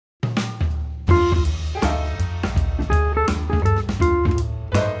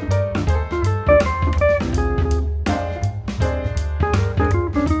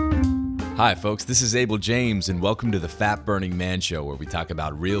Hi folks, this is Abel James and welcome to the Fat Burning Man Show, where we talk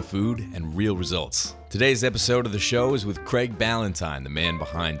about real food and real results. Today's episode of the show is with Craig Ballantyne, the man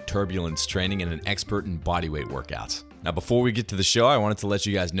behind Turbulence Training and an expert in bodyweight workouts. Now before we get to the show, I wanted to let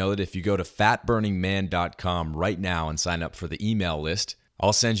you guys know that if you go to fatburningman.com right now and sign up for the email list,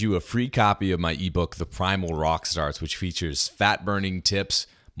 I'll send you a free copy of my ebook, The Primal Rockstars, which features fat burning tips,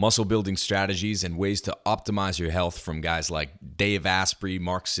 muscle building strategies, and ways to optimize your health from guys like Dave Asprey,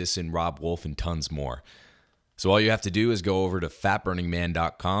 Mark Sisson, Rob Wolf, and tons more. So all you have to do is go over to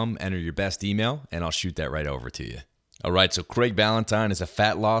fatburningman.com, enter your best email, and I'll shoot that right over to you. All right, so Craig Ballantyne is a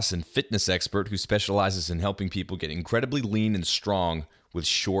fat loss and fitness expert who specializes in helping people get incredibly lean and strong with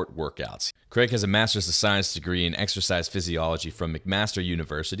short workouts. Craig has a Master's of Science degree in Exercise Physiology from McMaster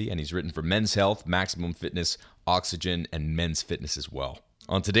University, and he's written for Men's Health, Maximum Fitness, Oxygen, and Men's Fitness as well.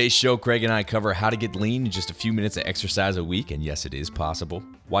 On today's show, Craig and I cover how to get lean in just a few minutes of exercise a week, and yes, it is possible.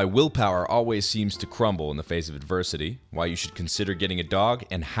 Why willpower always seems to crumble in the face of adversity. Why you should consider getting a dog,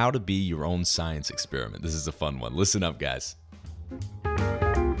 and how to be your own science experiment. This is a fun one. Listen up, guys.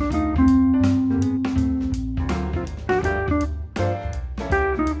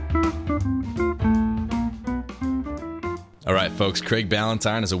 All right, folks, Craig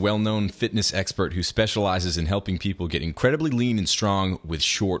Ballantyne is a well-known fitness expert who specializes in helping people get incredibly lean and strong with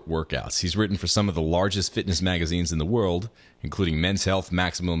short workouts. He's written for some of the largest fitness magazines in the world, including Men's Health,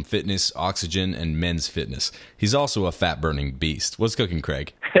 Maximum Fitness, Oxygen, and Men's Fitness. He's also a fat-burning beast. What's cooking,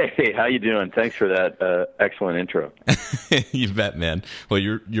 Craig? Hey, how you doing? Thanks for that excellent intro. You bet, man. Well,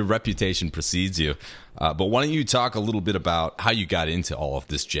 your reputation precedes you. But why don't you talk a little bit about how you got into all of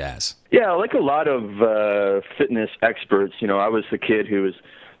this jazz? Yeah, like a lot of fitness experts, I was the kid who was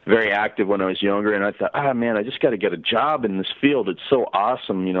very active when I was younger, and I thought, man, I just got to get a job in this field. It's so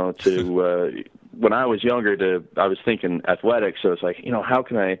awesome, to when I was younger, I was thinking athletics, so it's like, how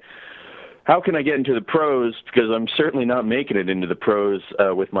can I get into the pros, because I'm certainly not making it into the pros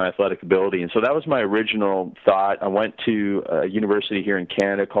with my athletic ability. And so that was my original thought. I went to a university here in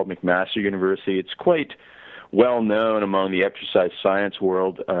Canada called McMaster University. It's quite well known among the exercise science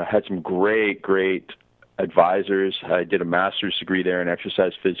world. Had some great advisors. I did a master's degree there in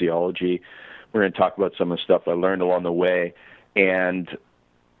exercise physiology. We're going to talk about some of the stuff I learned along the way. And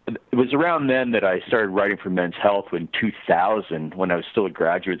it was around then that I started writing for Men's Health in 2000, when I was still a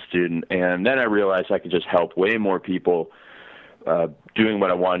graduate student. And then I realized I could just help way more people doing what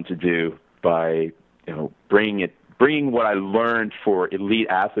I wanted to do by, bringing what I learned for elite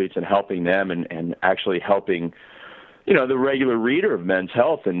athletes and helping them, and actually helping, the regular reader of Men's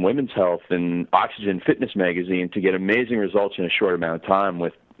Health and Women's Health and Oxygen Fitness magazine to get amazing results in a short amount of time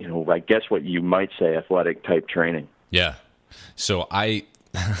with, I guess what you might say, athletic type training. Yeah. So I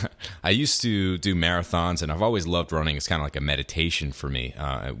used to do marathons, and I've always loved running. It's kind of like a meditation for me.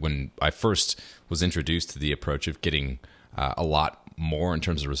 When I first was introduced to the approach of getting a lot more in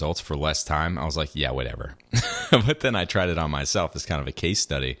terms of results for less time, I was like, yeah, whatever. But then I tried it on myself as kind of a case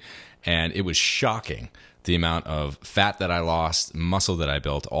study, and it was shocking the amount of fat that I lost, muscle that I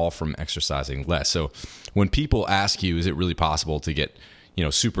built, all from exercising less. So when people ask you, is it really possible to get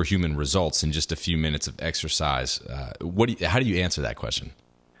superhuman results in just a few minutes of exercise, how do you answer that question?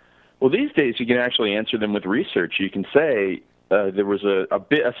 Well, these days you can actually answer them with research. You can say there was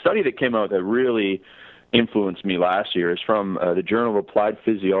a study that came out that really influenced me last year. It's from the Journal of Applied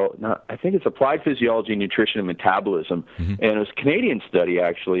Physiology. I think it's Applied Physiology, Nutrition, and Metabolism. Mm-hmm. And it was a Canadian study,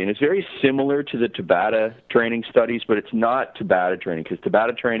 actually, and it's very similar to the Tabata training studies, but it's not Tabata training, because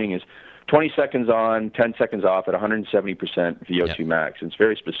Tabata training is 20 seconds on, 10 seconds off at 170% VO2 max. It's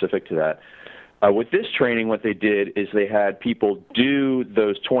very specific to that. With this training, what they did is they had people do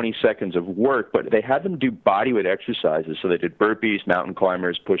those 20 seconds of work, but they had them do bodyweight exercises. So they did burpees, mountain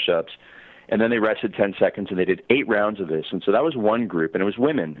climbers, push-ups, and then they rested 10 seconds, and they did 8 rounds of this. And so that was one group, and it was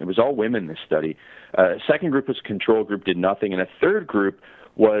women. It was all women, this study. Second group was a control group, did nothing. And a third group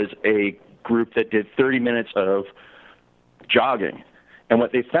was a group that did 30 minutes of jogging. And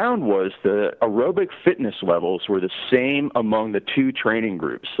what they found was the aerobic fitness levels were the same among the two training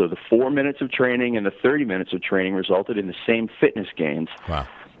groups. So the 4 minutes of training and the 30 minutes of training resulted in the same fitness gains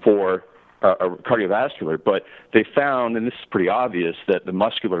for cardiovascular. But they found, and this is pretty obvious, that the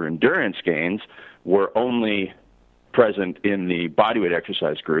muscular endurance gains were only present in the bodyweight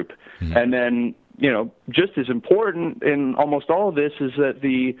exercise group. Mm-hmm. And then, just as important in almost all of this is that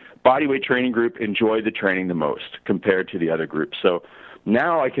the bodyweight training group enjoyed the training the most compared to the other groups. So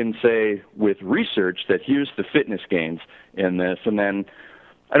now I can say with research that here's the fitness gains in this, and then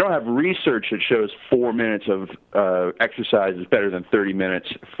I don't have research that shows 4 minutes of exercise is better than 30 minutes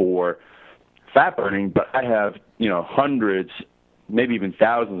for fat burning, but I have, hundreds, maybe even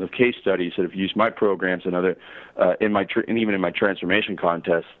thousands of case studies that have used my programs and other, and even in my transformation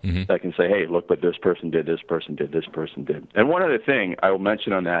contests, I can say, hey, look what this person did, this person did, this person did. And one other thing I will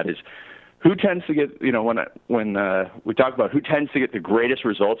mention on that is who tends to get, when we talk about who tends to get the greatest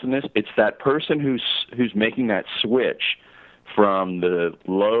results in this, it's that person who's making that switch from the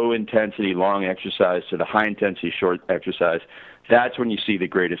low intensity long exercise to the high intensity short exercise. That's when you see the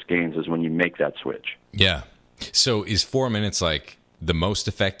greatest gains, is when you make that switch. Yeah. So is 4 minutes like the most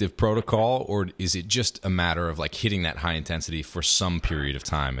effective protocol, or is it just a matter of like hitting that high intensity for some period of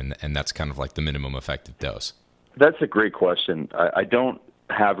time, and that's kind of like the minimum effective dose? That's a great question. I don't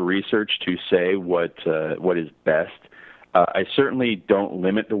have research to say what is best. I certainly don't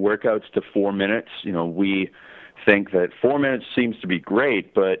limit the workouts to 4 minutes. We think that 4 minutes seems to be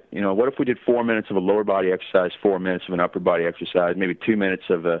great, but what if we did 4 minutes of a lower body exercise, 4 minutes of an upper body exercise, maybe 2 minutes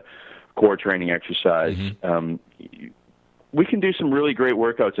of a core training exercise? We can do some really great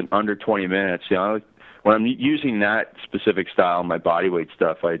workouts in under 20 minutes. When I'm using that specific style, my body weight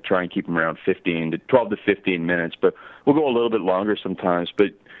stuff, I try and keep them around 12 to 15 minutes, but we'll go a little bit longer sometimes. But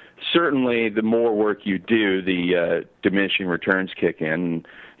certainly the more work you do, the diminishing returns kick in.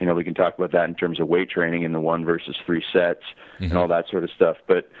 We can talk about that in terms of weight training in the 1 versus 3 sets and all that sort of stuff.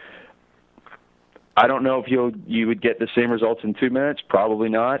 But I don't know if you would get the same results in 2 minutes. Probably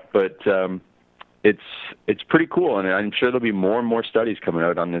not, but it's pretty cool, and I'm sure there'll be more and more studies coming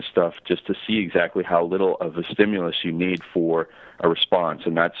out on this stuff just to see exactly how little of a stimulus you need for a response.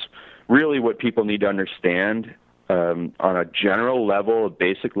 And that's really what people need to understand on a general level, a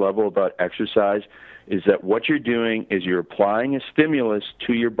basic level about exercise, is that what you're doing is you're applying a stimulus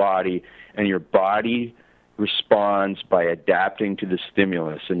to your body, and your body responds by adapting to the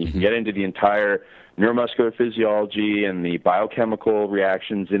stimulus. And you can get into the entire neuromuscular physiology and the biochemical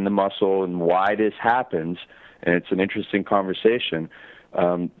reactions in the muscle and why this happens, and it's an interesting conversation.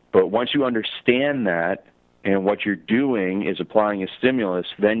 But once you understand that, and what you're doing is applying a stimulus,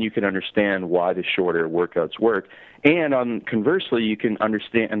 then you can understand why the shorter workouts work. And conversely, you can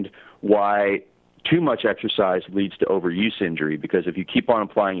understand why too much exercise leads to overuse injury, because if you keep on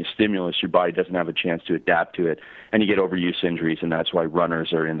applying a stimulus, your body doesn't have a chance to adapt to it, and you get overuse injuries, and that's why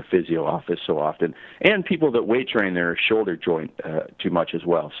runners are in the physio office so often. And people that weight train their shoulder joint too much as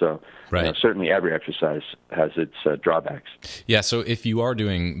well. So certainly every exercise has its drawbacks. Yeah, so if you are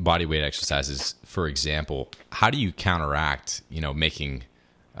doing body weight exercises, for example, how do you counteract,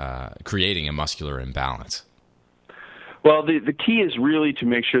 creating a muscular imbalance? Well, the key is really to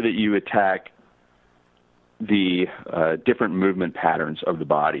make sure that you attack the different movement patterns of the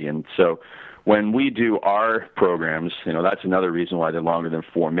body. And so when we do our programs, that's another reason why they're longer than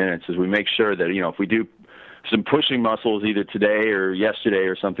 4 minutes, is we make sure that, if we do some pushing muscles either today or yesterday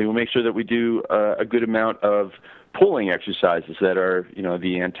or something, we'll make sure that we do a good amount of pulling exercises that are,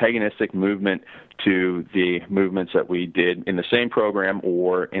 the antagonistic movement to the movements that we did in the same program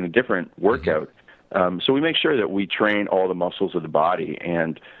or in a different workout. So we make sure that we train all the muscles of the body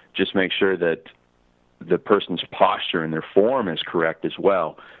and just make sure that the person's posture and their form is correct as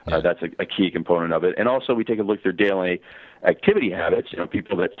well. That's a key component of it. And also we take a look at their daily activity habits.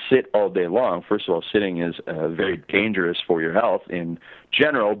 People that sit all day long, first of all, sitting is very dangerous for your health in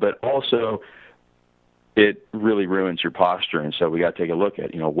general, but also it really ruins your posture. And so we got to take a look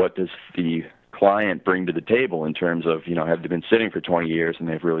at, what does the client bring to the table in terms of, have they been sitting for 20 years and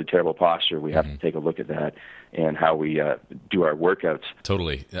they have really terrible posture? We have to take a look at that and how we do our workouts.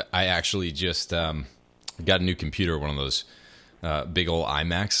 Totally. I actually just got a new computer, one of those big old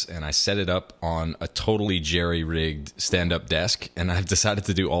iMacs, and I set it up on a totally jerry-rigged stand-up desk, and I've decided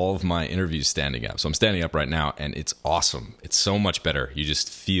to do all of my interviews standing up. So I'm standing up right now, and it's awesome. It's so much better. You just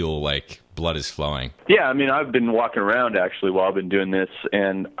feel like blood is flowing. Yeah, I've been walking around actually while I've been doing this,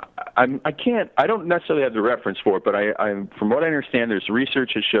 and I don't necessarily have the reference for it, but I from what I understand, there's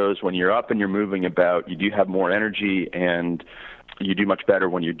research that shows when you're up and you're moving about, you do have more energy and you do much better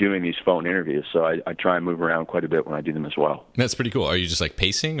when you're doing these phone interviews. So I try and move around quite a bit when I do them as well. That's pretty cool. Are you just like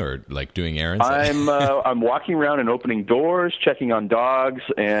pacing or like doing errands? I'm walking around and opening doors, checking on dogs,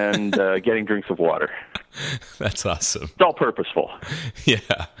 and getting drinks of water. That's awesome. It's all purposeful. Yeah,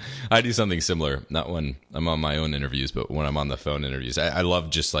 I do something similar. Not when I'm on my own interviews, but when I'm on the phone interviews. I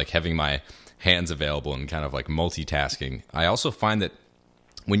love just like having my hands available and kind of like multitasking. I also find that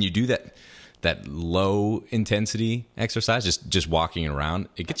when you do that low intensity exercise, just walking around,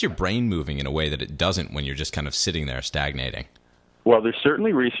 it gets your brain moving in a way that it doesn't when you're just kind of sitting there stagnating. Well, there's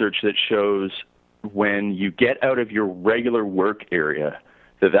certainly research that shows when you get out of your regular work area,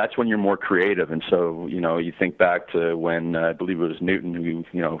 that's when you're more creative. And so, you think back to when I believe it was Newton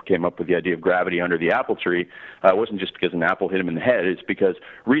who, came up with the idea of gravity under the apple tree. It wasn't just because an apple hit him in the head. It's because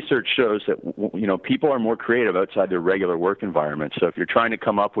research shows that, people are more creative outside their regular work environment. So if you're trying to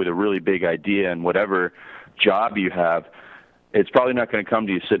come up with a really big idea in whatever job you have, it's probably not going to come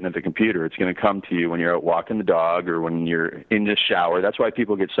to you sitting at the computer. It's going to come to you when you're out walking the dog or when you're in the shower. That's why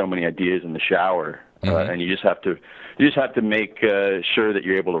people get so many ideas in the shower. And you just have to make sure that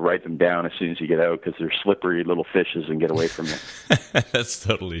you're able to write them down as soon as you get out, because they're slippery little fishes and get away from you. That's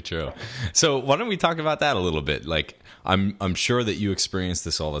totally true. So why don't we talk about that a little bit? Like, I'm sure that you experience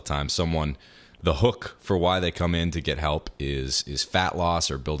this all the time. The hook for why they come in to get help is fat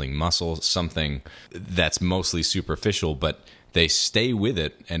loss or building muscle, something that's mostly superficial, but they stay with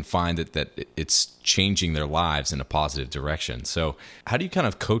it and find that it's changing their lives in a positive direction. So how do you kind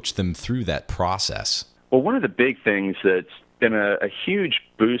of coach them through that process? Well, one of the big things that's been a huge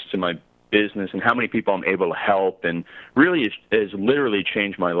boost to my business and how many people I'm able to help, and really has literally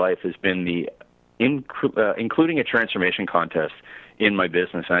changed my life, has been the including a transformation contest in my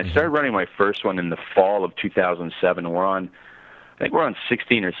business. And I started running my first one in the fall of 2007. I think we're on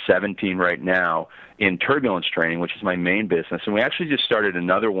 16 or 17 right now in Turbulence Training, which is my main business. And we actually just started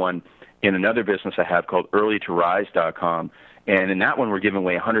another one in another business I have called earlytorise.com. And in that one, we're giving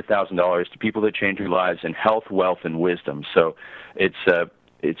away $100,000 to people that change their lives in health, wealth, and wisdom. So it's a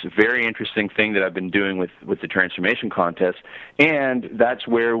very interesting thing that I've been doing with the transformation contest. And that's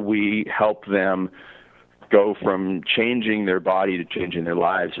where we help them go from changing their body to changing their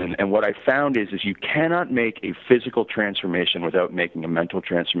lives. And what I found is you cannot make a physical transformation without making a mental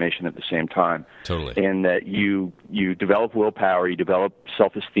transformation at the same time. Totally. And that you develop willpower, you develop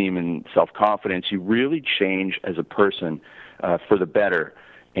self-esteem and self-confidence. You really change as a person for the better.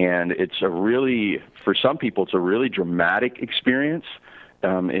 And for some people, it's a really dramatic experience.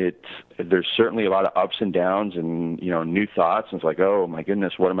 There's certainly a lot of ups and downs and, new thoughts. And it's like, oh my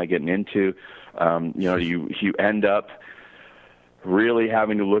goodness, what am I getting into? You end up really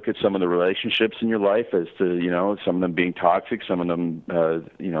having to look at some of the relationships in your life as to, some of them being toxic, some of them,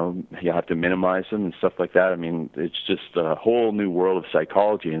 you have to minimize them and stuff like that. I mean, it's just a whole new world of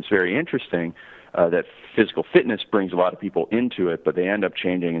psychology, and it's very interesting that physical fitness brings a lot of people into it, but they end up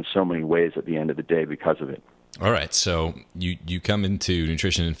changing in so many ways at the end of the day because of it. All right, so you come into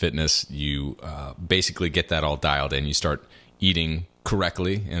nutrition and fitness, you basically get that all dialed in, you start eating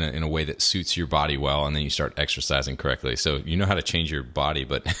correctly in a way that suits your body well, and then you start exercising correctly. So you know how to change your body,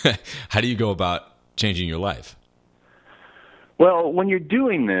 but how do you go about changing your life? Well, when you're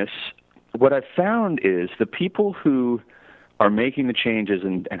doing this, what I've found is the people who are making the changes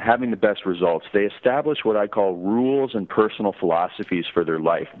and having the best results, they establish what I call rules and personal philosophies for their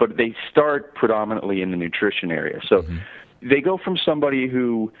life, but they start predominantly in the nutrition area. So they go from somebody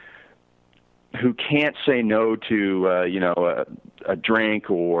who can't say no to a drink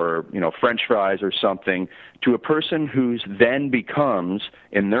or French fries or something, to a person who's then becomes,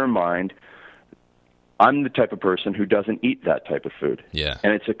 in their mind, I'm the type of person who doesn't eat that type of food. Yeah.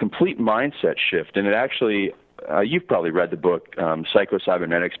 And it's a complete mindset shift. And it actually, you've probably read the book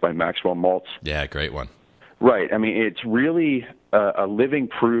Psycho-Cybernetics by Maxwell Maltz. Yeah, great one. Right. I mean, it's really a living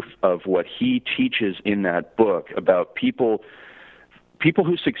proof of what he teaches in that book about people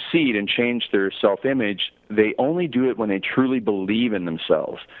who succeed and change their self-image. They only do it when they truly believe in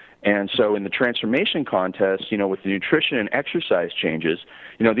themselves. And so in the transformation contest, with the nutrition and exercise changes,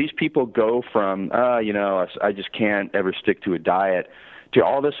 these people go from, I just can't ever stick to a diet, to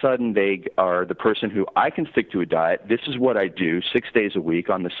all of a sudden they are the person who, I can stick to a diet. This is what I do 6 days a week.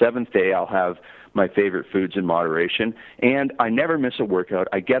 On the seventh day, I'll have my favorite foods in moderation. And I never miss a workout.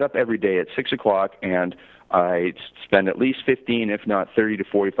 I get up every day at 6 o'clock and I spend at least 15, if not 30 to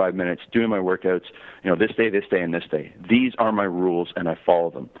 45 minutes doing my workouts, this day, and this day. These are my rules, and I follow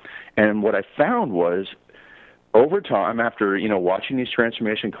them. And what I found was, over time, after, watching these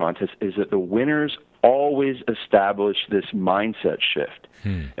transformation contests, is that the winners always establish this mindset shift.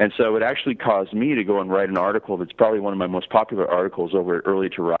 And so it actually caused me to go and write an article that's probably one of my most popular articles over at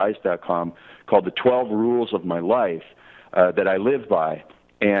earlytorise.com called The 12 Rules of My Life that I live by.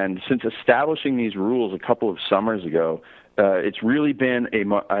 And since establishing these rules a couple of summers ago, it's really been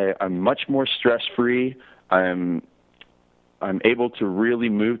I'm much more stress-free. I'm able to really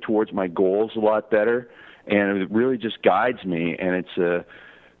move towards my goals a lot better, and it really just guides me. And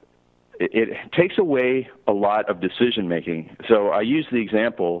it takes away a lot of decision-making. So I use the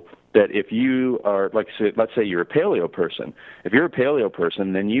example that if you are, let's say you're a paleo person. If you're a paleo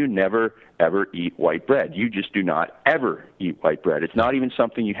person, then you never, ever eat white bread. You just do not ever eat white bread. It's not even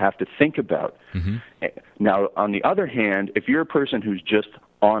something you have to think about. Now, on the other hand, if you're a person who's just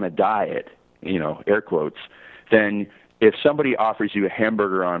on a diet, air quotes, then if somebody offers you a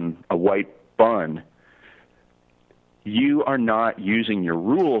hamburger on a white bun, you are not using your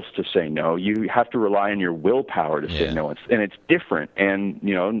rules to say no. You have to rely on your willpower to say no. And it's different.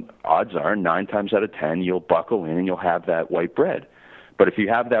 And, odds are 9 times out of 10, you'll buckle in and you'll have that white bread. But if you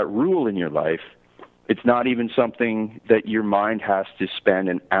have that rule in your life, it's not even something that your mind has to spend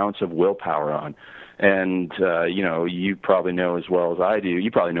an ounce of willpower on. And, you probably know as well as I do, you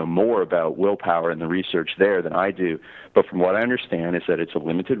probably know more about willpower and the research there than I do. But from what I understand is that it's a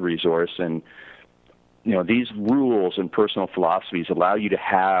limited resource, and these rules and personal philosophies allow you to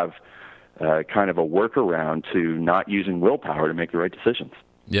have kind of a workaround to not using willpower to make the right decisions.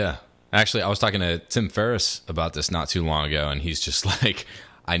 Yeah. Actually, I was talking to Tim Ferriss about this not too long ago, and he's just like,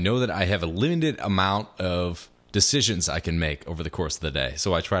 I know that I have a limited amount of decisions I can make over the course of the day.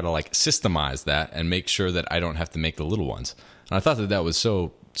 So I try to systemize that and make sure that I don't have to make the little ones. And I thought that was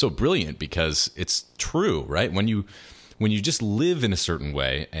so brilliant, because it's true, right? When you just live in a certain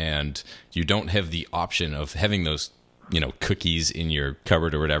way and you don't have the option of having those, cookies in your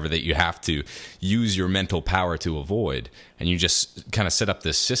cupboard or whatever that you have to use your mental power to avoid, and you just kind of set up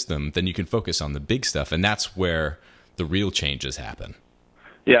this system, then you can focus on the big stuff. And that's where the real changes happen.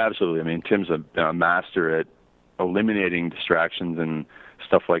 Yeah, absolutely. I mean, Tim's a master at eliminating distractions and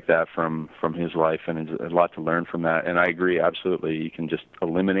stuff like that from his life, and there's a lot to learn from that. And I agree, absolutely. You can just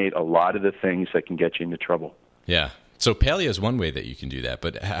eliminate a lot of the things that can get you into trouble. Yeah. So paleo is one way that you can do that,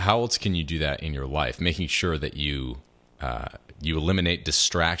 but how else can you do that in your life, making sure that you eliminate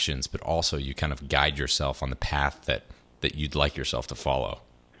distractions, but also you kind of guide yourself on the path that you'd like yourself to follow?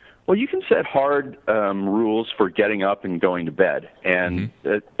 Well, you can set hard rules for getting up and going to bed. And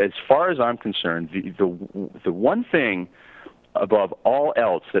as far as I'm concerned, the one thing above all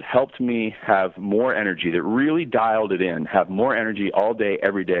else that helped me have more energy, that really dialed it in, have more energy all day,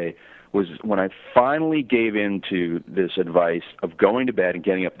 every day, was when I finally gave in to this advice of going to bed and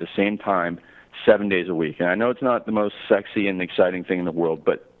getting up at the same time 7 days a week. And I know it's not the most sexy and exciting thing in the world,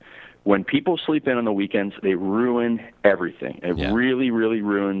 but when people sleep in on the weekends, they ruin everything. It really, really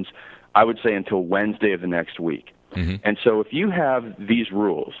ruins, I would say, until Wednesday of the next week. And so if you have these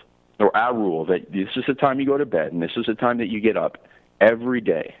rules, or our rule, that this is the time you go to bed and this is the time that you get up every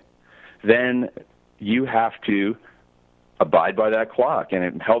day, then you have to abide by that clock, and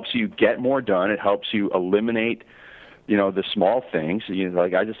it helps you get more done. It helps you eliminate, the small things.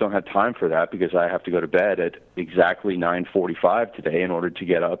 I just don't have time for that because I have to go to bed at exactly 9:45 today in order to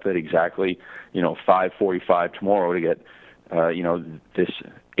get up at exactly, 5:45 tomorrow to get, this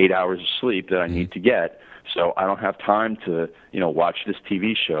 8 hours of sleep that I need to get. So I don't have time to, watch this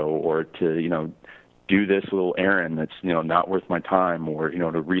TV show or to, do this little errand that's, not worth my time, or,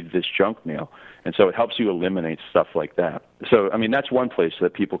 to read this junk mail. And so it helps you eliminate stuff like that. So, I mean, that's one place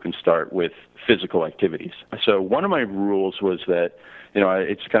that people can start with physical activities. So one of my rules was that,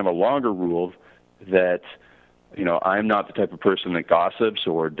 it's kind of a longer rule that, I'm not the type of person that gossips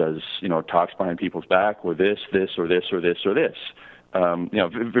or does, talks behind people's back, or this, or this, or this, or this.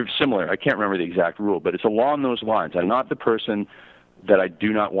 Very similar. I can't remember the exact rule, but it's along those lines. I'm not the person that I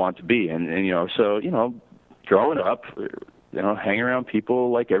do not want to be. And so, growing up, hang around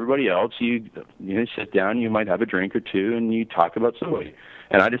people like everybody else. You sit down, you might have a drink or two, and you talk about somebody.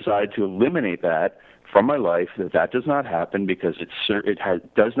 And I decided to eliminate that from my life, that does not happen because it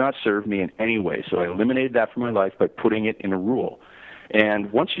does not serve me in any way. So I eliminated that from my life by putting it in a rule.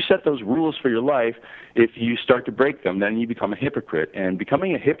 And once you set those rules for your life, if you start to break them, then you become a hypocrite. And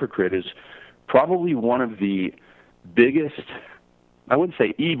becoming a hypocrite is probably one of the biggest, I wouldn't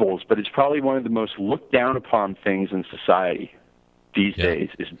say evils, but it's probably one of the most looked down upon things in society these days,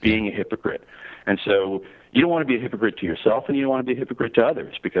 is being a hypocrite. And so you don't want to be a hypocrite to yourself, and you don't want to be a hypocrite to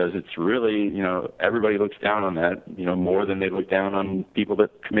others, because it's really, everybody looks down on that, more than they look down on people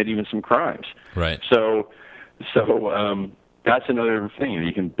that commit even some crimes. Right. So that's another thing.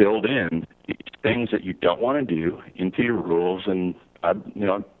 You can build in things that you don't want to do into your rules, and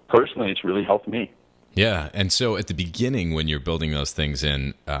personally, it's really helped me. Yeah, and so at the beginning, when you're building those things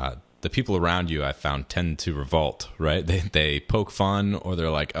in, the people around you, I found, tend to revolt, right? They poke fun, or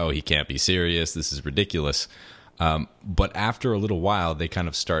they're like, oh, he can't be serious, this is ridiculous. But after a little while, they kind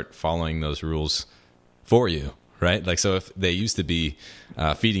of start following those rules for you, right? Like, so if they used to be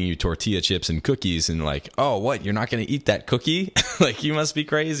feeding you tortilla chips and cookies, and like, oh, what, you're not going to eat that cookie? Like, you must be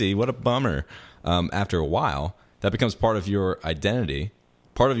crazy, what a bummer. After a while, that becomes part of your identity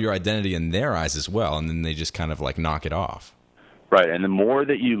in their eyes as well, and then they just kind of like knock it off. Right, and the more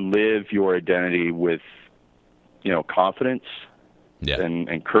that you live your identity with, confidence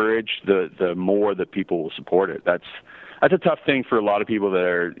and courage, the more that people will support it. that's a tough thing for a lot of people that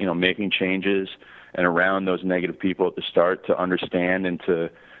are, making changes and around those negative people at the start to understand and to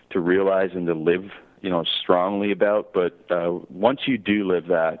realize and to live, strongly about. But once you do live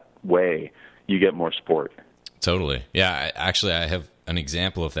that way, you get more support. Totally. Yeah, I have an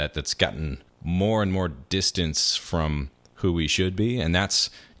example of that that's gotten more and more distance from who we should be, and that's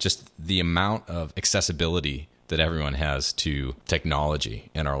just the amount of accessibility that everyone has to technology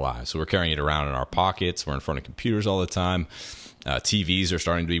in our lives. So we're carrying it around in our pockets. We're in front of computers all the time. TVs are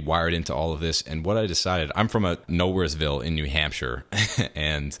starting to be wired into all of this. And what I decided, I'm from a nowheresville in New Hampshire,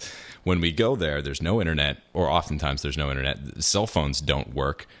 and when we go there, there's no internet, or oftentimes there's no internet. Cell phones don't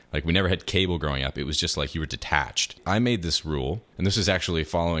work. Like, we never had cable growing up. It was just like you were detached. I made this rule, and this was actually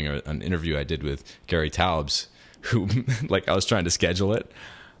following an interview I did with Gary Taubes, who, like, I was trying to schedule it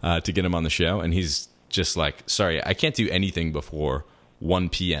to get him on the show, and he's just like, sorry, I can't do anything before 1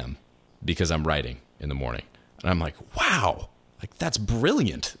 p.m. because I'm writing in the morning. And I'm like, wow, like, that's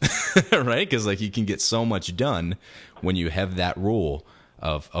brilliant, right? Because, like, you can get so much done when you have that rule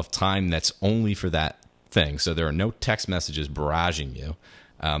of time that's only for that thing. So there are no text messages barraging you.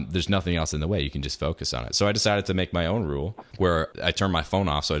 There's nothing else in the way. You can just focus on it. So I decided to make my own rule where I turn my phone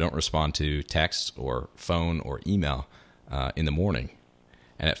off so I don't respond to text or phone or email in the morning.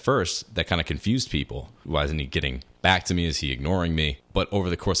 And at first, that kind of confused people. Why isn't he getting back to me? Is he ignoring me? But over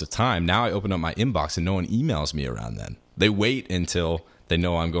the course of time, now I open up my inbox and no one emails me around then. They wait until they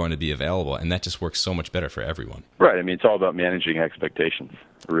know I'm going to be available, and that just works so much better for everyone. Right. I mean, it's all about managing expectations.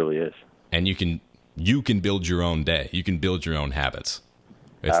 It really is. And you can build your own day. You can build your own habits.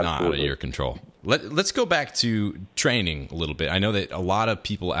 It's Absolutely. not out of your control. Let's go back to training a little bit. I know that a lot of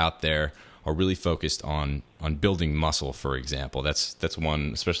people out there are really focused on building muscle, for example. That's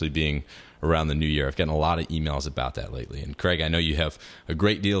one, especially being around the new year. I've gotten a lot of emails about that lately. And Craig, I know you have a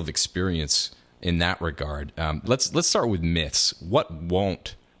great deal of experience in that regard. Let's start with myths. What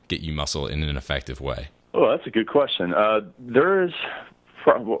won't get you muscle in an effective way? Oh, that's a good question. There's,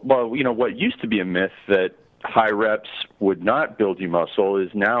 what used to be a myth that high reps would not build you muscle is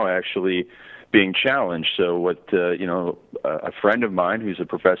now actually being challenged. So what, a friend of mine who's a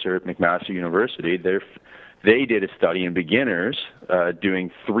professor at McMaster University, they did a study in beginners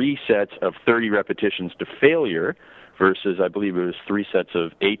doing 3 sets of 30 repetitions to failure versus, I believe it was 3 sets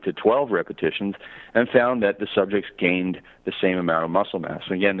of 8 to 12 repetitions, and found that the subjects gained the same amount of muscle mass.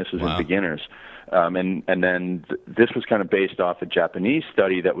 And again, this was in beginners. And then this was kind of based off a Japanese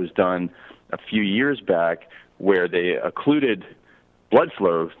study that was done a few years back where they occluded blood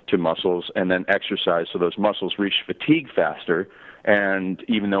flow to muscles and then exercise so those muscles reached fatigue faster. And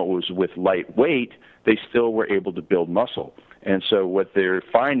even though it was with light weight, they still were able to build muscle. And so what they're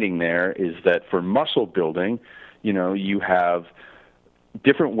finding there is that for muscle building, you have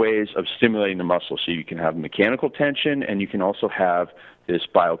different ways of stimulating the muscle. So you can have mechanical tension, and you can also have this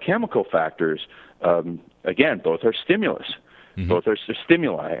biochemical factors. Again, both are stimulus. Mm-hmm. Both are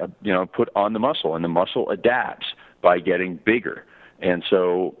stimuli, put on the muscle, and the muscle adapts by getting bigger. And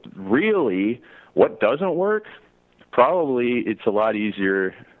so really, what doesn't work? Probably it's a lot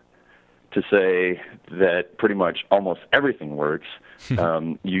easier to say that pretty much almost everything works.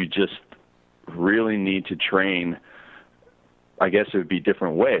 You just really need to train. I guess it would be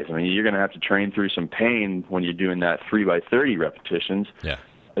different ways. I mean, you're going to have to train through some pain when you're doing that 3 by 30 repetitions. Yeah.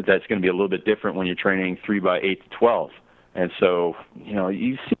 That's going to be a little bit different when you're training 3 by 8 to 12. And so,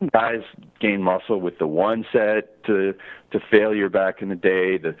 you've seen guys gain muscle with the 1 set to failure back in the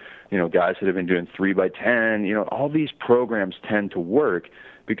day, the, guys that have been doing 3 by 10, all these programs tend to work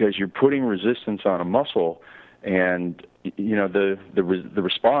because you're putting resistance on a muscle, and, the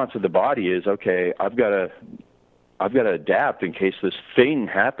response of the body is, okay, I've got to adapt in case this thing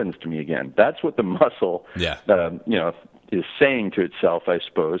happens to me again. That's what the muscle, is saying to itself, I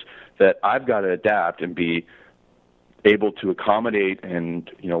suppose, that I've got to adapt and be able to accommodate and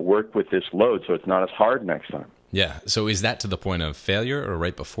work with this load so it's not as hard next time. Yeah. So is that to the point of failure or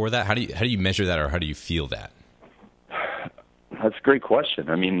right before that? How do you measure that, or how do you feel that? That's a great question.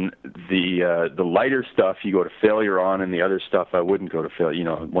 I mean, the lighter stuff you go to failure on, and the other stuff I wouldn't go to failure.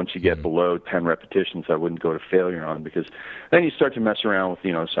 Once you get below 10 repetitions, I wouldn't go to failure on, because then you start to mess around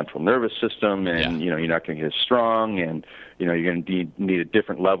with central nervous system, and you're not going to get as strong, and you're going to need a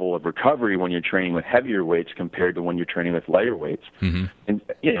different level of recovery when you're training with heavier weights compared to when you're training with lighter weights. Mm-hmm.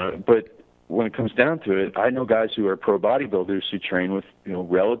 And but when it comes down to it, I know guys who are pro bodybuilders who train with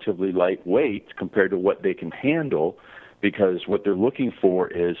relatively light weights compared to what they can handle, because what they're looking for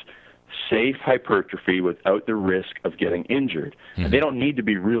is safe hypertrophy without the risk of getting injured. Mm-hmm. And they don't need to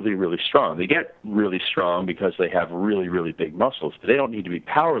be really, really strong. They get really strong because they have really, really big muscles, but they don't need to be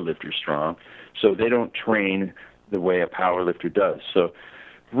power lifter strong, so they don't train the way a power lifter does. So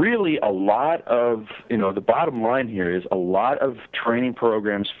really a lot of, the bottom line here is a lot of training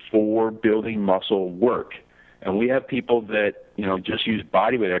programs for building muscle work. And we have people that, just use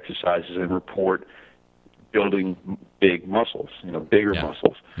bodyweight exercises and report building big muscles, bigger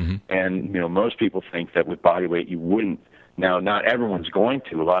muscles. Mm-hmm. And, most people think that with bodyweight you wouldn't. Now, not everyone's going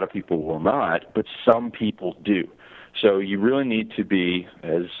to. A lot of people will not, but some people do. So you really need to be,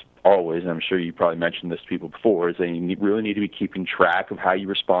 as always, and I'm sure you probably mentioned this to people before, is that you really need to be keeping track of how you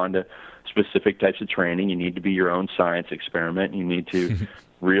respond to specific types of training. You need to be your own science experiment. You need to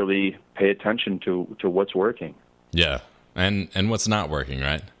really pay attention to what's working. Yeah, and what's not working,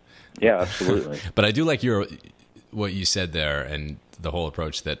 right? Yeah, absolutely. But I do like what you said there and the whole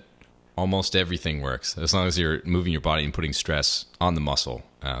approach that almost everything works as long as you're moving your body and putting stress on the muscle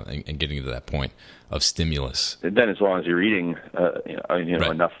and getting to that point of stimulus. And then as long as you're eating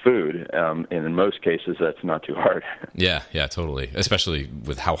right. enough food, and in most cases that's not too hard. Yeah, totally. Especially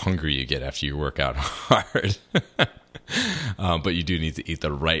with how hungry you get after you work out hard. But you do need to eat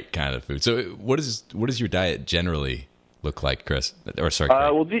the right kind of food. So what does your diet generally look like, Chris? Or sorry,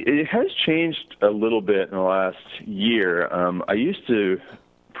 well, it has changed a little bit in the last year. I used to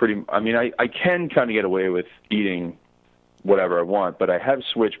I can kind of get away with eating whatever I want, but I have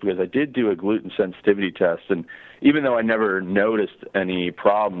switched because I did do a gluten sensitivity test, and even though I never noticed any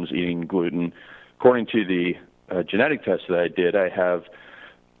problems eating gluten, according to the genetic test that I did, I have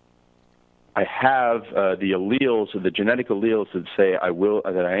the alleles, or the genetic alleles that say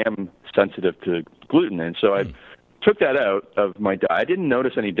that I am sensitive to gluten, and so I took that out of my diet. I didn't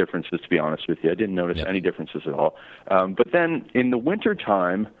notice any differences, to be honest with you. I didn't notice any differences at all. But then in the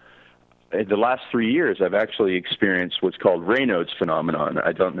wintertime, the last 3 years, I've actually experienced what's called Raynaud's phenomenon.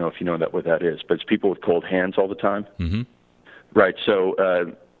 I don't know if you know what that is, but it's people with cold hands all the time. Mm-hmm. Right. So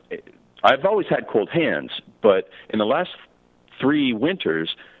I've always had cold hands, but in the last 3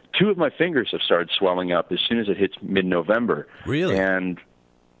 winters, 2 of my fingers have started swelling up as soon as it hits mid-November. Really? And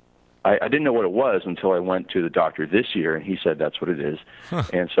I didn't know what it was until I went to the doctor this year, and he said that's what it is. Huh.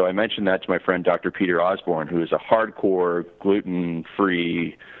 And so I mentioned that to my friend Dr. Peter Osborne, who is a hardcore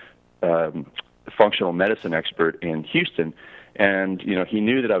gluten-free functional medicine expert in Houston. And, he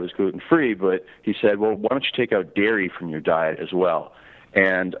knew that I was gluten-free, but he said, well, why don't you take out dairy from your diet as well?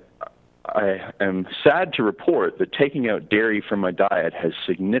 And I am sad to report that taking out dairy from my diet has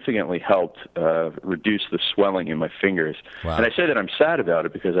significantly helped reduce the swelling in my fingers. Wow. And I say that I'm sad about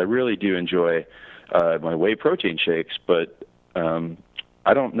it because I really do enjoy my whey protein shakes, but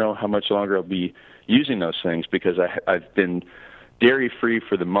I don't know how much longer I'll be using those things because I've been dairy-free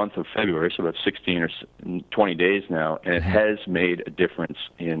for the month of February, so about 16 or 20 days now, and it has made a difference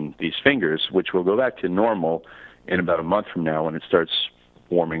in these fingers, which will go back to normal in about a month from now when it starts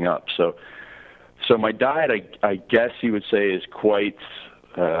warming up. So my diet, I guess you would say, is quite,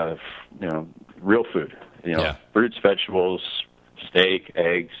 real food. Fruits, vegetables, steak,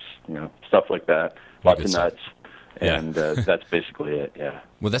 eggs, stuff like that. Lots of nuts, and that's basically it. Yeah.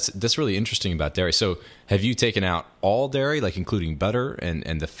 Well, that's really interesting about dairy. So, have you taken out all dairy, like including butter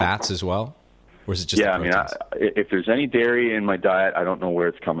and the fats as well, or is it just? Yeah, if there's any dairy in my diet, I don't know where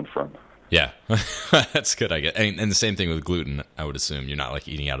it's coming from. Yeah, that's good. I guess, and the same thing with gluten. I would assume you're not like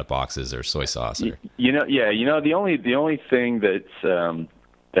eating out of boxes or soy sauce. Or... The only thing that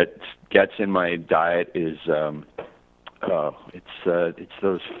gets in my diet is it's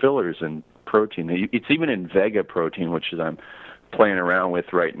those fillers and protein. It's even in Vega protein, which is I'm playing around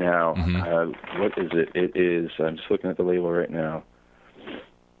with right now. Mm-hmm. What is it? It is. I'm just looking at the label right now.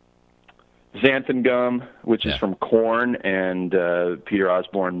 Xanthan gum, which is from corn, and Peter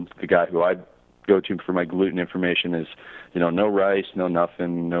Osborne, the guy who I go to for my gluten information, is no rice, no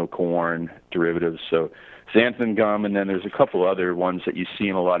nothing, no corn derivatives. So xanthan gum, and then there's a couple other ones that you see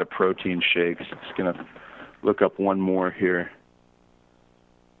in a lot of protein shakes. I'm just gonna look up one more here.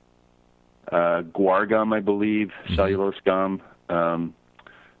 Guar gum, I believe, cellulose gum,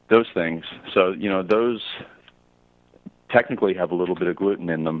 those things. So those technically have a little bit of gluten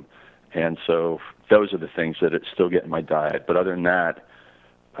in them. And so those are the things that still get in my diet. But other than that,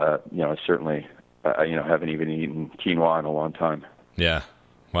 I certainly, haven't even eaten quinoa in a long time. Yeah.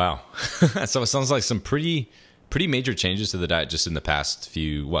 Wow. So it sounds like some pretty major changes to the diet just in the past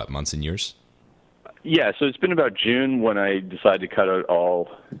few, months and years? Yeah. So it's been about June when I decided to cut out all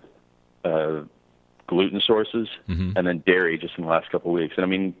gluten sources, and then dairy just in the last couple of weeks.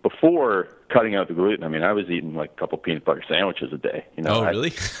 And before cutting out the gluten, I was eating like a couple peanut butter sandwiches a day. Oh,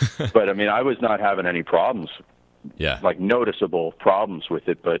 really? But I was not having any problems, like noticeable problems with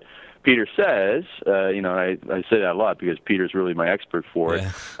it. But Peter says, I say that a lot because Peter's really my expert for it.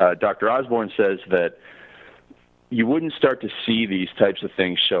 Dr. Osborne says that you wouldn't start to see these types of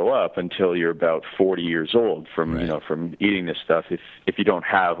things show up until you're about 40 years old from right. from eating this stuff if you don't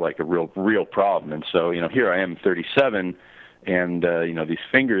have like a real problem. And so here I am 37, and these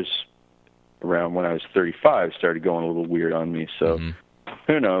fingers around when I was 35 started going a little weird on me. So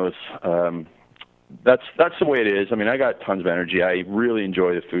who knows? That's the way it is. I mean, I got tons of energy. I really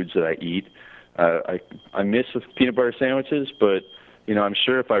enjoy the foods that I eat. I miss the peanut butter sandwiches, but I'm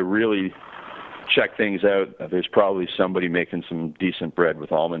sure if I really check things out, there's probably somebody making some decent bread with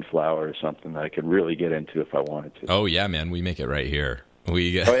almond flour or something that I could really get into if I wanted to. Oh yeah, man, we make it right here. Oh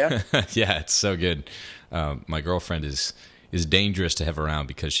yeah, yeah, it's so good. My girlfriend is dangerous to have around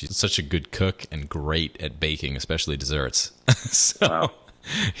because she's such a good cook and great at baking, especially desserts. So wow.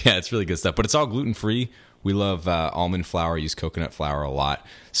 yeah, it's really good stuff. But it's all gluten free. We love almond flour. Use coconut flour a lot.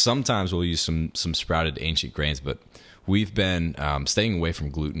 Sometimes we'll use some sprouted ancient grains, but we've been staying away from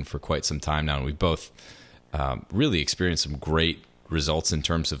gluten for quite some time now, and we've both really experienced some great results in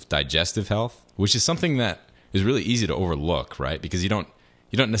terms of digestive health, which is something that is really easy to overlook, right? Because you don't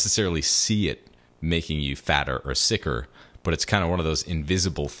necessarily see it making you fatter or sicker, but it's kind of one of those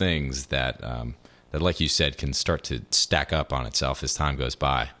invisible things that, like you said, can start to stack up on itself as time goes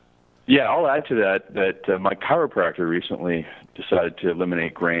by. Yeah, I'll add to that my chiropractor recently decided to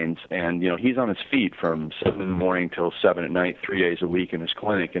eliminate grains, and he's on his feet from 7 in the morning till 7 at night, 3 days a week in his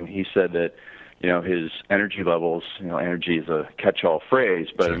clinic, and he said that his energy levels, energy is a catch-all phrase,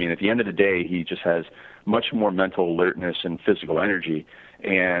 but Sure. I mean at the end of the day he just has much more mental alertness and physical energy.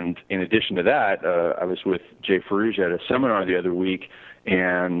 And in addition to that, I was with Jay Ferrugia at a seminar the other week,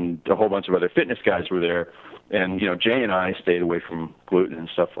 and a whole bunch of other fitness guys were there. And, Jay and I stayed away from gluten and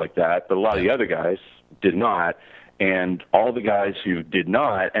stuff like that, but a lot of the other guys did not. And all the guys who did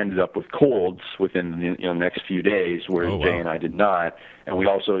not ended up with colds within the next few days, whereas Jay and I did not. And we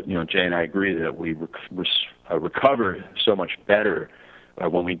also, Jay and I agree that we recover so much better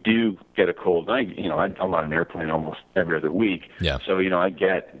when we do get a cold. And I'm on an airplane almost every other week. Yeah. So, I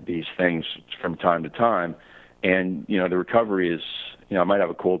get these things from time to time. And, the recovery is, I might have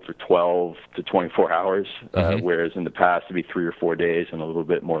a cold for 12 to 24 hours, whereas in the past it'd be 3 or 4 days and a little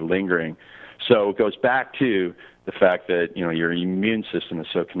bit more lingering. So it goes back to the fact that, your immune system is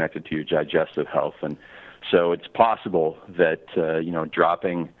so connected to your digestive health. And so it's possible that,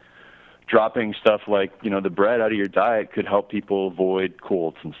 dropping stuff like, the bread out of your diet could help people avoid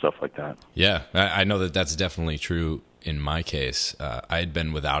colds and stuff like that. Yeah, I know that's definitely true in my case. I had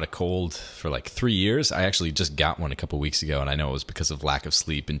been without a cold for like 3 years. I actually just got one a couple weeks ago, and I know it was because of lack of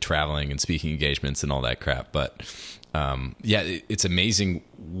sleep and traveling and speaking engagements and all that crap. But it's amazing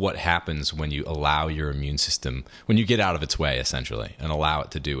what happens when you allow your immune system, when you get out of its way, essentially, and allow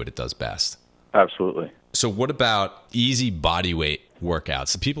it to do what it does best. Absolutely. So what about easy body weight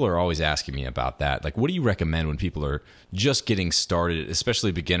workouts? People are always asking me about that. Like, what do you recommend when people are just getting started,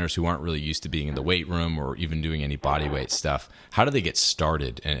 especially beginners who aren't really used to being in the weight room or even doing any body weight stuff? How do they get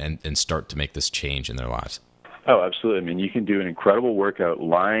started and start to make this change in their lives? Oh, absolutely. I mean, you can do an incredible workout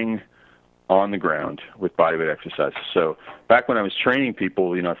lying on the ground with bodyweight exercises. So back when I was training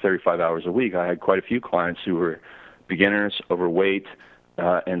people, 35 hours a week, I had quite a few clients who were beginners, overweight,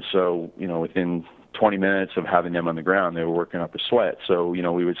 and so, within 20 minutes of having them on the ground, they were working up a sweat. So,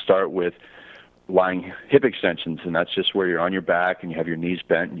 we would start with lying hip extensions, and that's just where you're on your back and you have your knees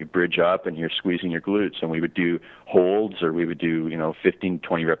bent and you bridge up and you're squeezing your glutes. And we would do holds, or we would do, 15,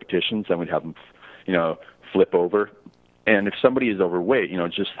 20 repetitions, and we'd have them, flip over. And if somebody is overweight,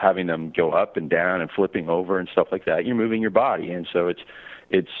 just having them go up and down and flipping over and stuff like that, you're moving your body. And so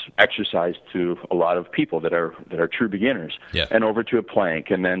it's exercise to a lot of people that are true beginners. Yeah. And over to a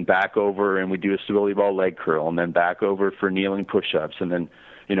plank, and then back over, and we do a stability ball leg curl, and then back over for kneeling push-ups, and then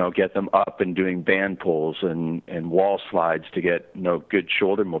get them up and doing band pulls and wall slides to get good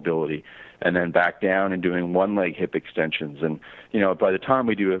shoulder mobility, and then back down and doing one leg hip extensions. And by the time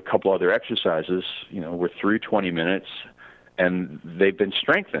we do a couple other exercises, we're through 20 minutes. And they've been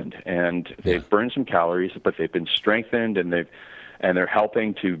strengthened, and they've burned some calories, but they've been strengthened, and they're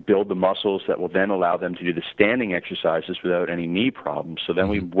helping to build the muscles that will then allow them to do the standing exercises without any knee problems. So then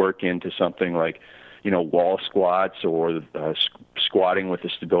we work into something like, wall squats, or squatting with a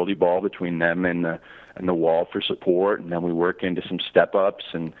stability ball between them and the wall for support. And then we work into some step ups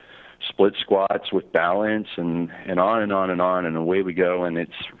and split squats with balance, and on and on and on, and away we go. And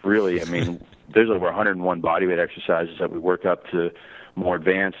it's really, there's over 101 bodyweight exercises that we work up to more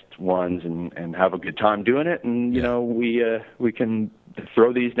advanced ones and have a good time doing it. And, we can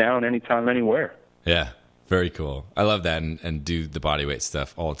throw these down anytime, anywhere. Yeah, very cool. I love that, and do the bodyweight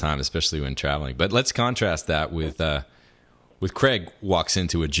stuff all the time, especially when traveling. But let's contrast that with Craig walks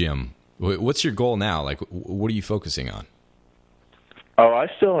into a gym What's your goal now? Like, what are you focusing on? Oh, I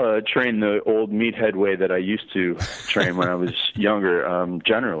still train the old meathead way that I used to train when I was younger.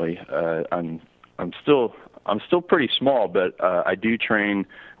 Generally, I'm still pretty small, but I do train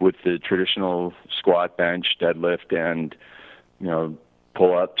with the traditional squat, bench, deadlift, and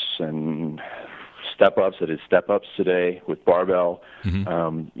pull-ups and step-ups. I did step-ups today with barbell.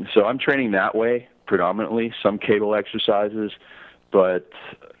 Mm-hmm. So I'm training that way predominantly. Some cable exercises, but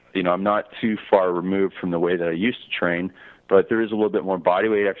I'm not too far removed from the way that I used to train. But there is a little bit more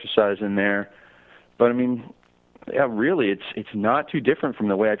bodyweight exercise in there. But I mean, yeah, really, it's not too different from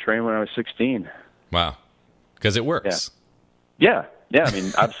the way I trained when I was 16. Wow, because it works. Yeah. I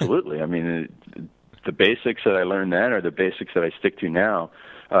mean, absolutely. I mean, the basics that I learned then are the basics that I stick to now.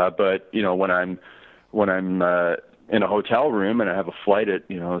 But when I'm in a hotel room and I have a flight at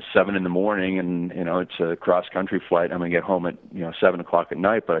 7 in the morning and it's a cross country flight, I'm gonna get home at 7 o'clock at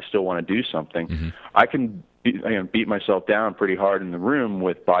night, but I still want to do something. Mm-hmm. I can beat myself down pretty hard in the room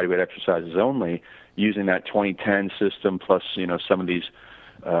with bodyweight exercises only, using that 20-10 system plus some of these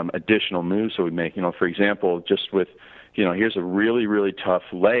additional moves that we make. For example, just with here's a really, really tough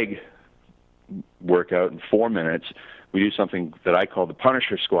leg workout in 4 minutes. We do something that I call the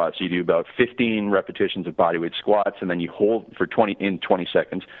Punisher squats. You do about 15 repetitions of bodyweight squats, and then you hold for 20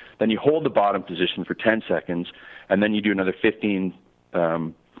 seconds. Then you hold the bottom position for 10 seconds, and then you do another 15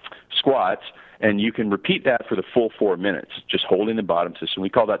 squats, and you can repeat that for the full 4 minutes, just holding the bottom position. We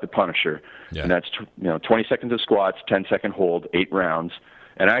call that the Punisher, and that's 20 seconds of squats, 10-second hold, 8 rounds.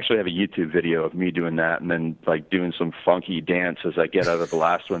 And I actually have a YouTube video of me doing that, and then doing some funky dance as I get out of the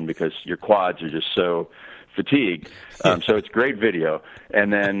last one because your quads are just so fatigued. So it's great video.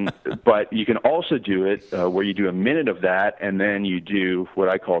 And then, but you can also do it where you do a minute of that, and then you do what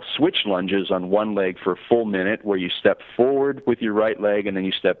I call switch lunges on one leg for a full minute, where you step forward with your right leg and then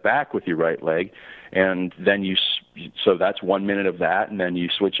you step back with your right leg. And then so that's 1 minute of that, and then you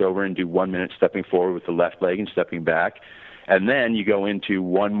switch over and do 1 minute stepping forward with the left leg and stepping back. And then you go into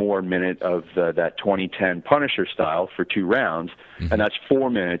 1 more minute of that 20-10 Punisher style for 2 rounds, mm-hmm. and that's 4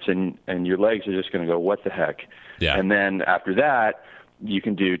 minutes, and your legs are just going to go, what the heck? Yeah. And then after that, you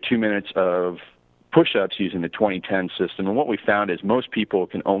can do 2 minutes of push-ups using the 20-10 system. And what we found is most people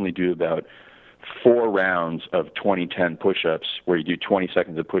can only do about 4 rounds of 20-10 push-ups, where you do 20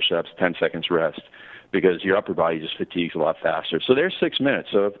 seconds of push-ups, 10 seconds rest, because your upper body just fatigues a lot faster. So there's 6 minutes.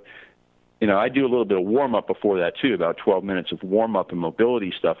 So if, I do a little bit of warm-up before that, too, about 12 minutes of warm-up and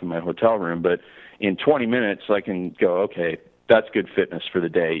mobility stuff in my hotel room. But in 20 minutes, I can go, okay, that's good fitness for the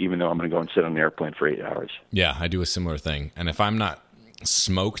day, even though I'm going to go and sit on the airplane for 8 hours. Yeah, I do a similar thing. And if I'm not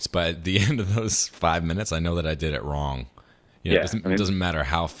smoked by the end of those 5 minutes, I know that I did it wrong. It doesn't matter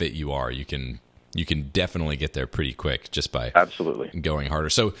how fit you are. You can definitely get there pretty quick just by going harder.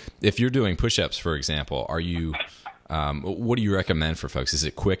 So if you're doing push-ups, for example, are you... what do you recommend for folks? Is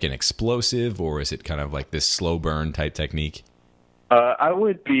it quick and explosive, or is it kind of like this slow burn type technique? I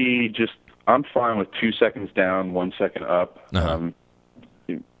would be I'm fine with 2 seconds down, 1 second up,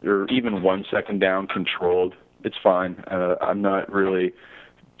 or even 1 second down controlled. It's fine. I'm not really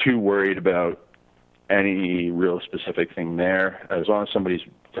too worried about any real specific thing there. As long as somebody's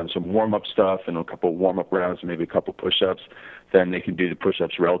done some warm-up stuff and a couple of warm-up rounds and maybe a couple push-ups, then they can do the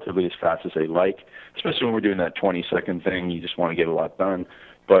push-ups relatively as fast as they like, especially when we're doing that 20-second thing. You just want to get a lot done.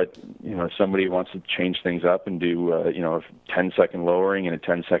 But, if somebody wants to change things up and do, a 10-second lowering and a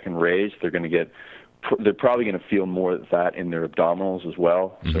 10-second raise, they're probably going to feel more of that in their abdominals as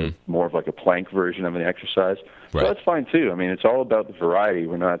well. Mm-hmm. So more of like a plank version of an exercise. Right. So that's fine too. I mean, it's all about the variety.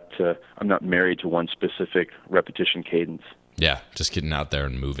 I'm not married to one specific repetition cadence. Yeah, just getting out there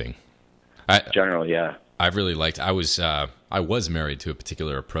and moving. Generally, yeah. I really liked. I was married to a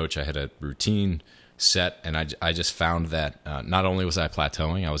particular approach. I had a routine set, and I just found that not only was I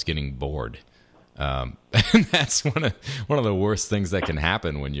plateauing, I was getting bored. And that's one of the worst things that can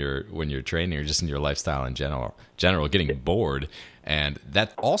happen when you're training, or just in your lifestyle in general getting bored. And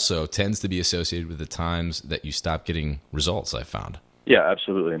that also tends to be associated with the times that you stop getting results, I found. Yeah,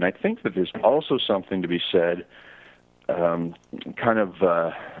 absolutely. And I think that there's also something to be said, kind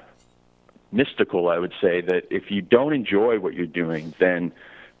of mystical, I would say, that if you don't enjoy what you're doing, then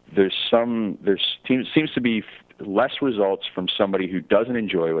there seems to be less results from somebody who doesn't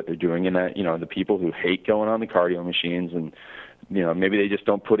enjoy what they're doing, and that the people who hate going on the cardio machines, and maybe they just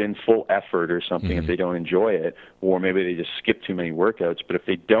don't put in full effort or something, mm-hmm. if they don't enjoy it, or maybe they just skip too many workouts. But if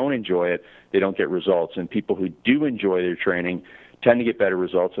they don't enjoy it, they don't get results. And people who do enjoy their training tend to get better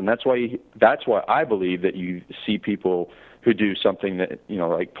results. And that's why I believe that you see people who do something that,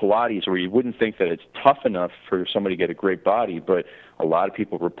 like Pilates, where you wouldn't think that it's tough enough for somebody to get a great body, but a lot of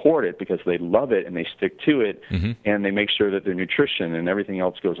people report it because they love it and they stick to it, and they make sure that their nutrition and everything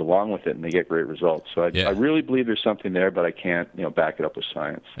else goes along with it, and they get great results. So I really believe there's something there, but I can't back it up with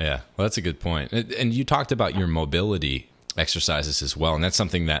science. Yeah, well, that's a good point. And you talked about your mobility exercises as well, and that's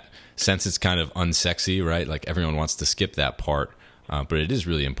something that, since it's kind of unsexy, right? Like everyone wants to skip that part. But it is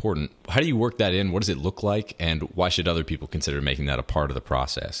really important. How do you work that in? What does it look like? And why should other people consider making that a part of the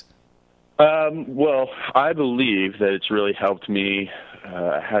process? Well, I believe that it's really helped me.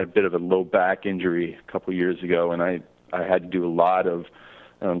 I had a bit of a low back injury a couple years ago, and I had to do a lot of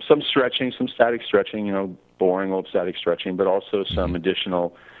some stretching, some static stretching, boring old static stretching, but also some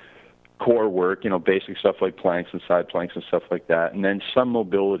additional core work, basic stuff like planks and side planks and stuff like that, and then some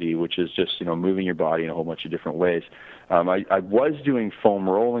mobility, which is just, moving your body in a whole bunch of different ways. I was doing foam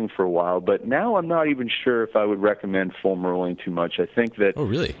rolling for a while, but now I'm not even sure if I would recommend foam rolling too much. I think that... Oh,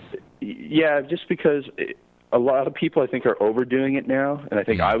 really? Yeah, just because a lot of people, I think, are overdoing it now, and I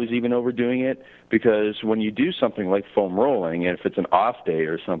think I was even overdoing it, because when you do something like foam rolling, and if it's an off day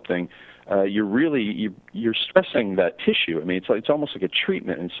or something, you're stressing that tissue. I mean, it's almost like a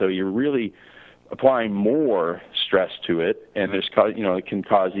treatment, and so you're really applying more stress to it, and it can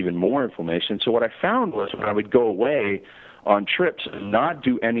cause even more inflammation. So what I found was, when I would go away on trips and not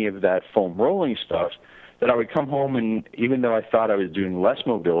do any of that foam rolling stuff, that I would come home, and even though I thought I was doing less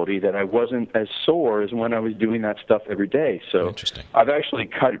mobility, that I wasn't as sore as when I was doing that stuff every day. So I've actually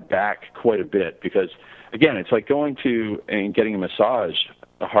cut it back quite a bit, because, again, it's like going to and getting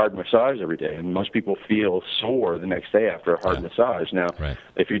a hard massage every day, and most people feel sore the next day after a hard massage. Now,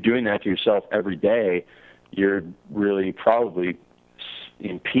 if you're doing that to yourself every day, you're really probably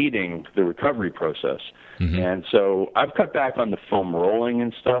impeding the recovery process. And so I've cut back on the foam rolling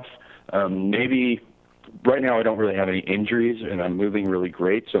and stuff. Maybe right now I don't really have any injuries, and I'm moving really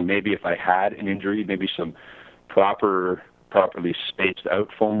great, so maybe if I had an injury, maybe some properly spaced out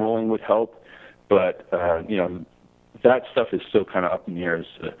foam rolling would help. But that stuff is still kind of up in the air as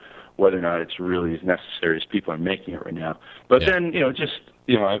to whether or not it's really as necessary as people are making it right now. But then,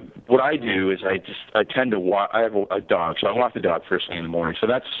 what I do is I tend to walk. I have a dog, so I walk the dog first thing in the morning. So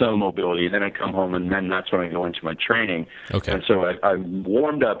that's some mobility. Then I come home, and then that's when I go into my training. Okay. And so I'm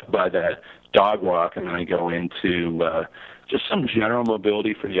warmed up by that dog walk, and then I go into just some general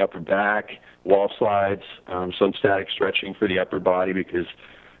mobility for the upper back, wall slides, some static stretching for the upper body, because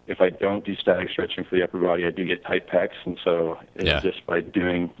if I don't do static stretching for the upper body, I do get tight pecs, and so just by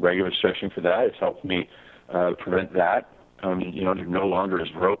doing regular stretching for that, it's helped me prevent that. They're no longer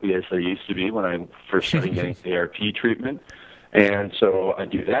as ropey as they used to be when I first started getting the ARP treatment. And so I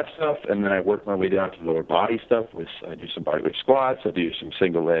do that stuff, and then I work my way down to lower body stuff. I do some bodyweight squats, I do some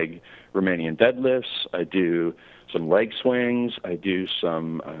single leg Romanian deadlifts, I do some leg swings, I do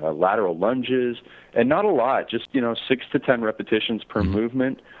some lateral lunges, and not a lot, just 6 to 10 repetitions per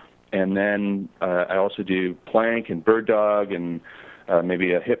movement. And then I also do plank and bird dog and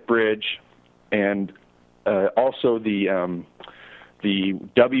maybe a hip bridge, and also the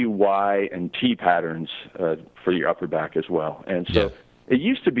W, Y, and T patterns for your upper back as well. And so it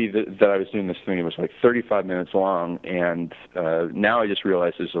used to be that I was doing this thing that was like 35 minutes long, and now I just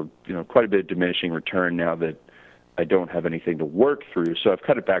realize there's quite a bit of diminishing return now that I don't have anything to work through. So I've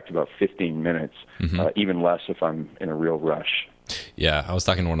cut it back to about 15 minutes, even less if I'm in a real rush. Yeah, I was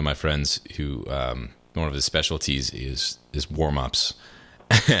talking to one of my friends who one of his specialties is warm-ups.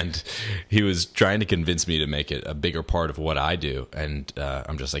 And he was trying to convince me to make it a bigger part of what I do. And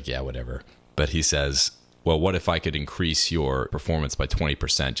I'm just like, yeah, whatever. But he says, well, what if I could increase your performance by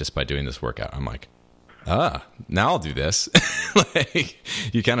 20% just by doing this workout? I'm like, now I'll do this. Like,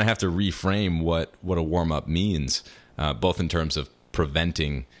 you kind of have to reframe what a warm-up means, both in terms of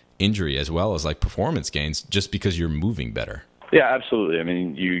preventing injury as well as like performance gains, just because you're moving better. Yeah, absolutely. I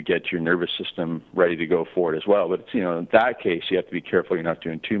mean, you get your nervous system ready to go for it as well. But, in that case, you have to be careful you're not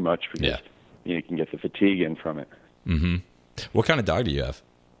doing too much, because you can get the fatigue in from it. Mm-hmm. What kind of dog do you have?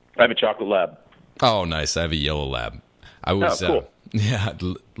 I have a chocolate lab. Oh, nice. I have a yellow lab. I was, cool.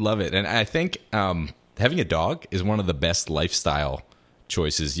 Love it. And I think having a dog is one of the best lifestyle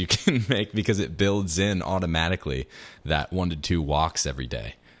choices you can make, because it builds in automatically that 1 to 2 walks every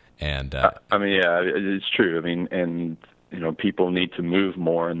day. And it's true. I mean, and people need to move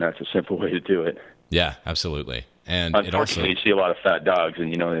more, and that's a simple way to do it. Yeah, absolutely. And unfortunately, you see a lot of fat dogs,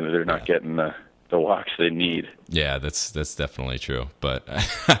 and they're not getting the the walks they need. Yeah, that's definitely true. But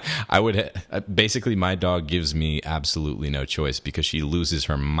I would basically, my dog gives me absolutely no choice because she loses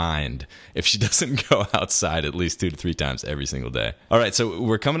her mind if she doesn't go outside at least 2 to 3 times every single day. All right, so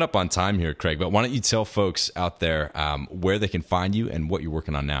we're coming up on time here, Craig, but why don't you tell folks out there where they can find you and what you're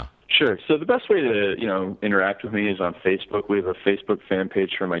working on now? Sure. So the best way to, interact with me is on Facebook. We have a Facebook fan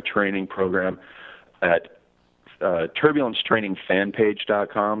page for my training program at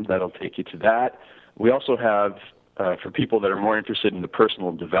turbulencetrainingfanpage.com. That'll take you to that. We also have, for people that are more interested in the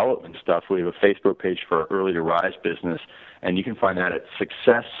personal development stuff, we have a Facebook page for our Early to Rise business, and you can find that at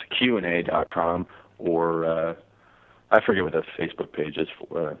successqna.com, or I forget what the Facebook page is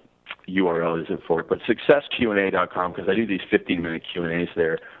for, URL is it for, but successqna.com, because I do these 15-minute Q&As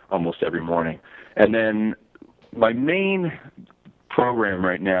there almost every morning. And then my main program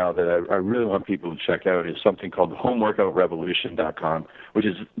right now that I really want people to check out is something called homeworkoutrevolution.com, which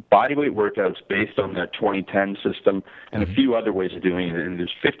is bodyweight workouts based on that 2010 system and a few other ways of doing it. And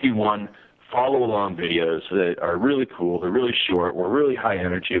there's 51 follow-along videos that are really cool. They're really short. We're really high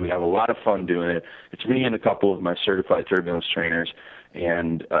energy. We have a lot of fun doing it. It's me and a couple of my certified turbulence trainers,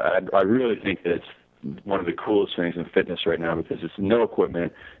 and I really think that it's one of the coolest things in fitness right now because it's no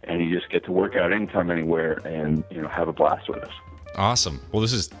equipment, and you just get to work out anytime, anywhere, and have a blast with us. Awesome. Well,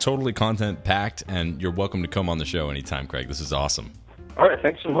 this is totally content-packed, and you're welcome to come on the show anytime, Craig. This is awesome. All right.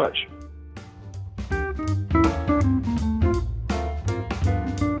 Thanks so much.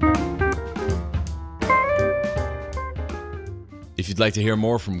 If you'd like to hear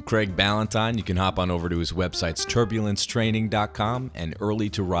more from Craig Ballantyne, you can hop on over to his websites, turbulencetraining.com and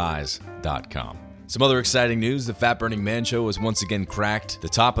earlytorise.com. Some other exciting news, the Fat Burning Man Show has once again cracked the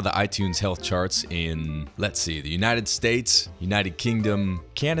top of the iTunes health charts in, the United States, United Kingdom,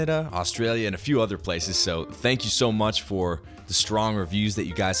 Canada, Australia, and a few other places. So thank you so much for the strong reviews that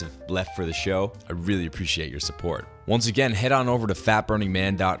you guys have left for the show. I really appreciate your support. Once again, head on over to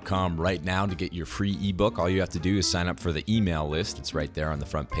fatburningman.com right now to get your free ebook. All you have to do is sign up for the email list. It's right there on the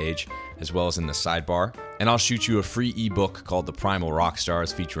front page, as well as in the sidebar. And I'll shoot you a free ebook called The Primal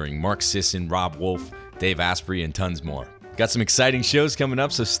Rockstars, featuring Mark Sisson, Rob Wolf, Dave Asprey, and tons more. Got some exciting shows coming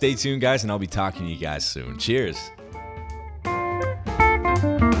up, so stay tuned, guys, and I'll be talking to you guys soon. Cheers.